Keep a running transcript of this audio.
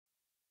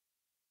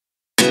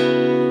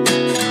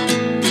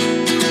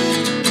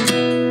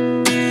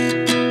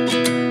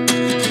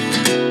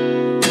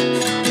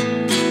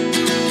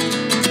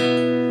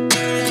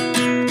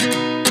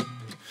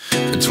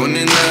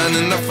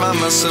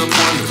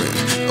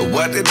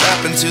what did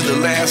happen to the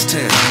last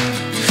 10?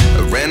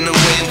 I ran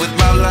away with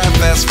my life,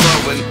 fast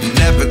forward,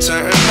 never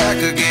turn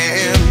back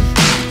again.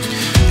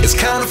 It's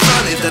kind of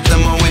funny that the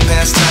more we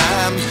pass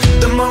time,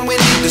 the more we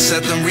need to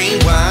set them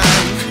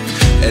rewind.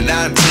 And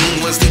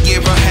 19 was the year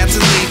I had to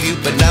leave you,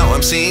 but now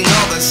I'm seeing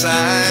all the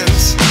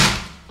signs.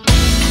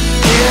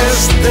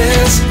 Is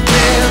this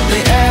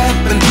really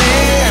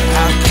happening?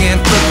 I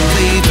can't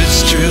believe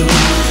it's true.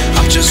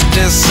 I'm just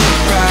as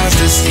surprised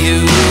as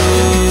you.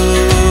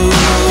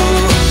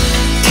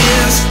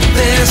 Is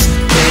this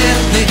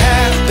really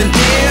happening?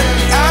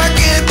 I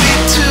can't be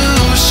too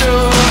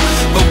sure,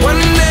 but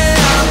one day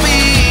I'll be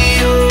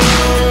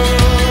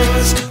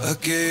yours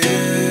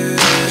again.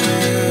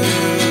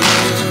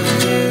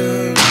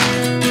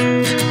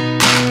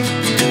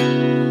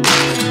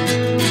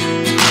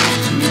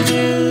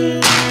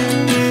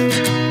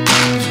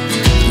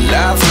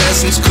 Life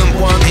lessons come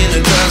one in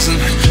a dozen.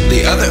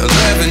 The other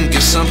 11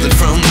 get something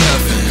from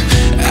nothing.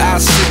 I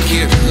sit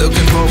here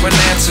looking for an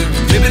answer,